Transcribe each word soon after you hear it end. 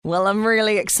Well, I'm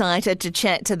really excited to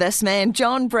chat to this man.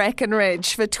 John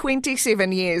Brakenridge, for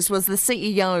 27 years, was the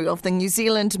CEO of the New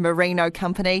Zealand Merino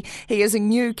Company. He is a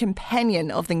new companion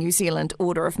of the New Zealand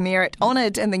Order of Merit,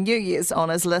 honoured in the New Year's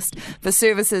Honours list for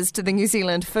services to the New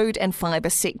Zealand food and fibre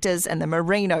sectors and the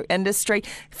merino industry.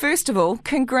 First of all,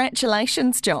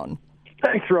 congratulations, John.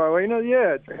 Thanks, Rowena.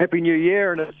 Yeah, Happy New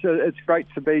Year, and it's great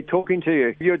to be talking to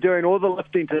you. You're doing all the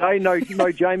lifting today. No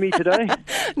Jamie today.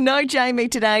 No Jamie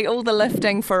today. All the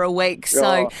lifting for a week.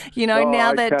 So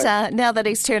now that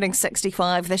he's turning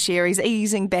 65 this year, he's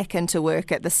easing back into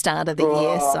work at the start of the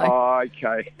year. So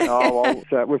okay.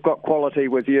 So we've got quality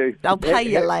with you. I'll pay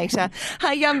you later.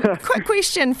 Hey, quick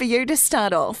question for you to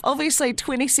start off. Obviously,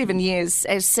 27 years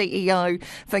as CEO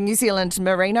for New Zealand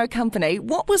Merino Company.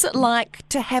 What was it like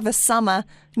to have a summer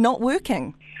not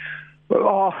working?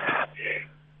 Well,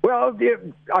 yeah,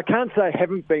 I can't say I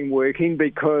haven't been working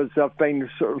because I've been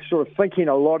sort of thinking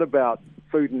a lot about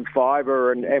food and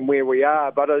fibre and where we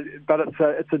are, but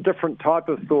it's a different type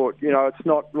of thought. You know, it's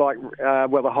not like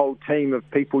with a whole team of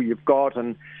people you've got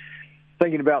and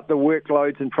thinking about the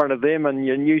workloads in front of them and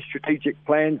your new strategic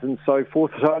plans and so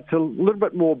forth. So it's a little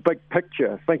bit more big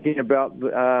picture, thinking about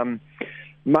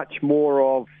much more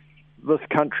of this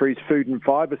country's food and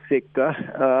fibre sector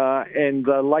and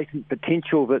the latent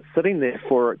potential that's sitting there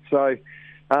for it. So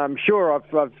I'm sure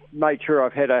I've made sure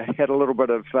I've had a little bit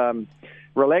of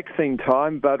relaxing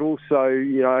time, but also,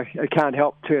 I can't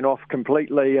help turn off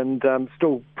completely and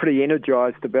still pretty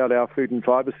energised about our food and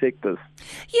fibre sectors.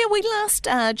 Yeah, we last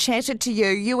chatted to you.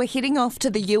 You were heading off to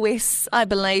the US, I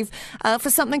believe, for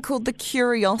something called the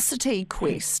Curiosity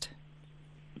Quest.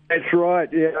 That's right.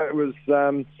 Yeah, it was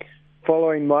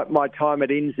following my time at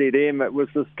NZM, it was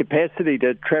this capacity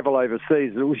to travel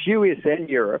overseas. It was US and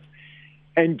Europe.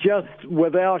 And just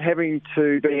without having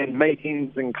to be in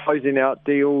meetings and closing out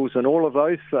deals and all of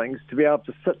those things, to be able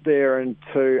to sit there and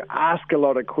to ask a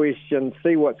lot of questions,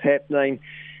 see what's happening,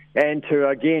 and to,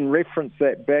 again, reference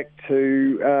that back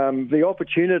to the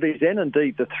opportunities and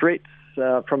indeed the threats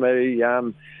from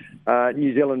a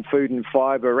New Zealand food and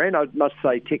fibre, and I must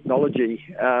say technology,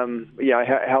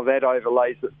 how that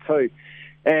overlays it too.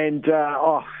 And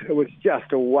it was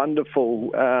just a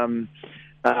wonderful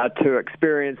to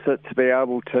experience it, to be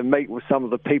able to meet with some of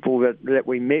the people that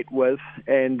we met with,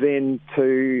 and then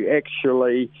to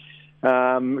actually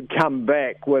come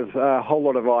back with a whole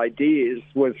lot of ideas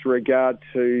with regard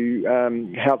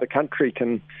to how the country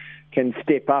can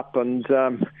step up and,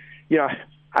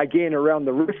 again, around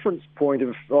the reference point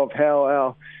of how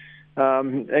our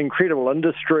incredible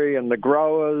industry and the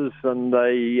growers and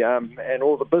and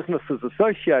all the businesses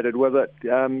associated with it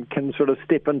can sort of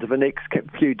step into the next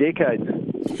few decades.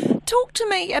 Talk to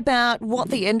me about what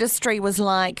the industry was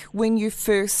like when you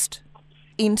first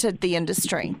entered the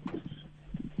industry.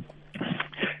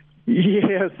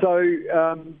 Yeah, so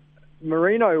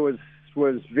merino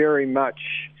was very much.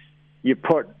 You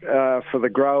put, for the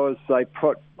growers, they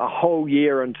put a whole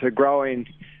year into growing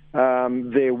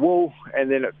their wool,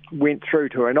 and then it went through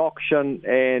to an auction,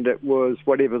 and it was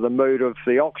whatever the mood of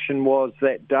the auction was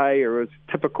that day, or it was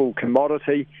typical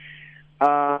commodity.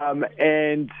 From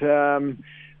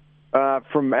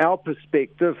our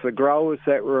perspective, the growers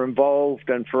that were involved,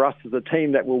 and for us as a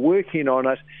team that were working on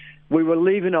it, we were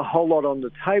leaving a whole lot on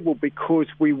the table because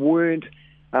we weren't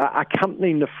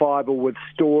accompanying the fibre with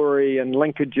story and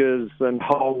linkages and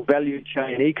whole value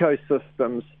chain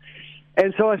ecosystems.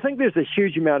 And so I think there's a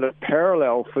huge amount of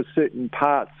parallel for certain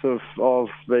parts of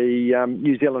the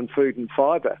New Zealand food and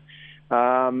fibre.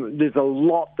 There's a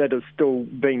lot that is still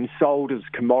being sold as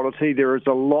commodity. There is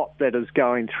a lot that is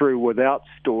going through without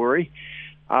story.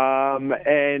 From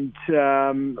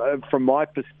my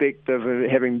perspective,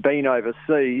 having been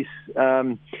overseas,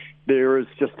 there is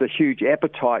just a huge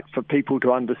appetite for people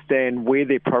to understand where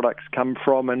their products come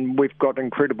from, and we've got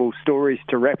incredible stories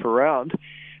to wrap around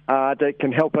that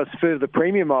can help us further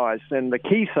premiumise. And the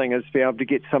key thing is to be able to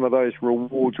get some of those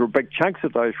rewards, or big chunks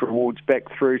of those rewards, back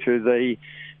through to the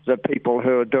people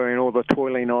who are doing all the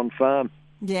toiling on farm.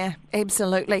 Yeah,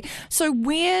 absolutely. So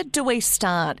where do we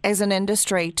start as an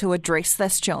industry to address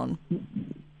this, John?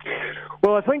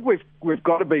 Well, I think we've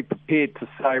got to be prepared to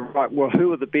say, right, well,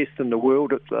 who are the best in the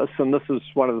world at this? And this is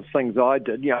one of the things I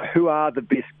did. Who are the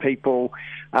best people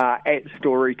at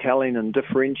storytelling and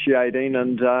differentiating?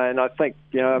 And I think,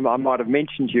 I might have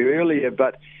mentioned you earlier,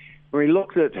 but when we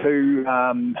looked at who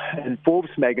in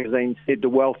Forbes magazine said the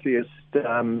wealthiest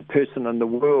person in the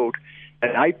world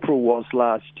in April was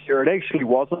last year, it actually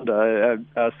wasn't a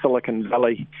Silicon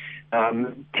Valley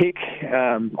tech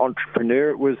entrepreneur.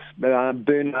 It was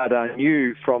Bernard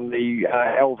Arnault from the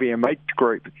LVMH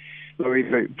group. Louis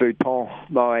Vuitton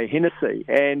by Hennessy.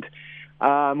 And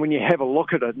when you have a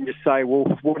look at it and you say, well,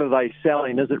 what are they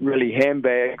selling? Is it really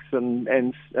handbags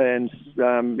and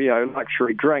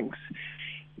luxury drinks?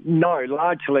 No,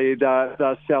 largely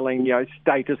they're selling,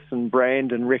 status and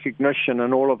brand and recognition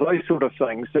and all of those sort of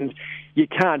things. And you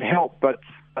can't help but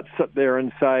sit there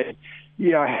and say,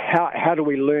 how do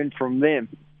we learn from them?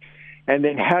 And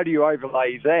then how do you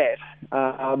overlay that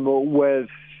with,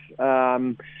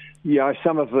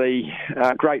 some of the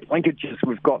great linkages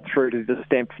we've got through to the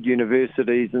Stanford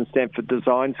universities and Stanford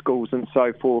design schools and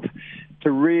so forth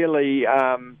to really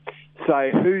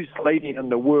say who's leading in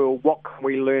the world, what can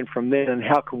we learn from them, and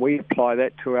how can we apply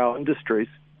that to our industries?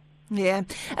 Yeah,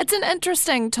 it's an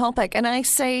interesting topic, and I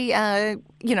see, a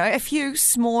few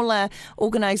smaller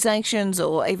organisations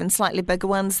or even slightly bigger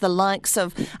ones, the likes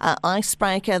of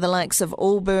Icebreaker, the likes of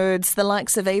Allbirds, the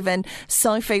likes of even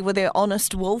Sophie with her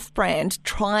Honest Wolf brand,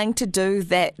 trying to do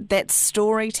that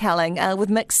storytelling with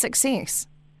mixed success.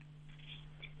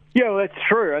 Yeah, well, that's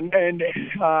true, and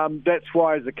that's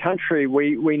why as a country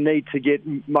we need to get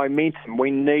momentum.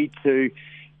 We need to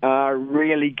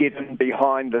really get in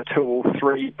behind the 2 or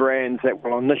 3 brands that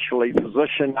will initially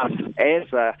position us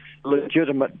as a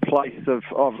legitimate place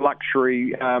of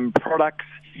luxury products,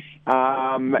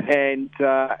 and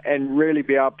really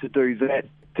be able to do that,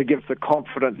 to give the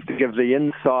confidence, to give the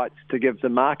insights, to give the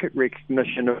market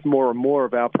recognition of more and more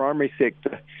of our primary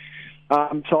sector.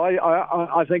 So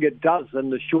I think it does,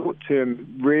 in the short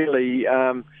term, really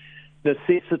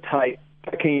necessitate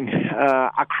picking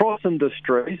across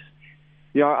industries,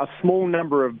 a small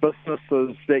number of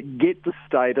businesses that get the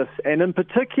status and in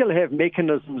particular have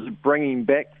mechanisms of bringing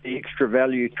back the extra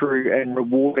value through and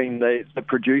rewarding the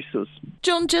producers.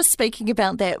 John, just speaking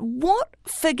about that, what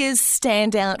figures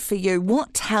stand out for you?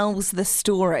 What tells the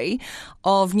story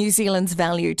of New Zealand's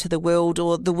value to the world,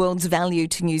 or the world's value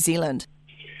to New Zealand?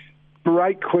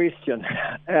 Great question,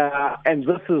 and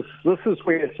this is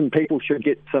where some people should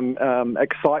get some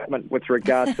excitement with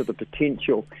regard to the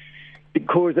potential,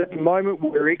 because at the moment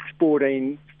we're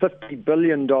exporting $50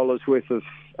 billion worth of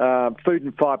food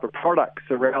and fibre products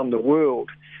around the world,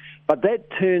 but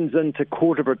that turns into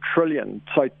 $250 billion,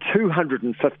 so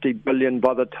 $250 billion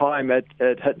by the time it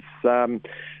hits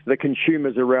the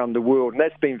consumers around the world, and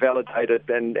that's been validated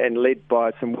and led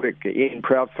by some work Ian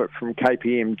Proudfoot from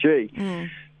KPMG. Mm.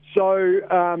 So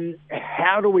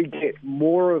how do we get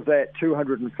more of that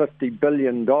 $250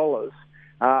 billion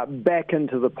back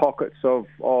into the pockets of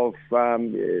our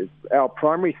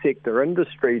primary sector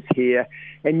industries here,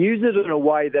 and use it in a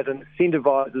way that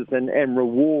incentivises and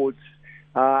rewards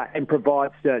and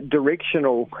provides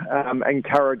directional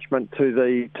encouragement to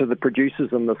the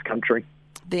producers in this country?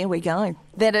 There we go.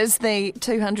 That is the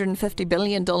 $250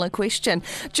 billion question.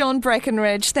 John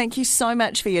Brakenridge, thank you so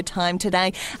much for your time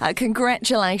today.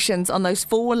 Congratulations on those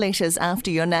 4 letters after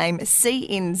your name,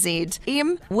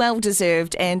 CNZM. Well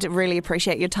deserved, and really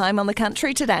appreciate your time on The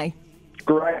Country today.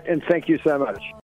 Great, and thank you so much.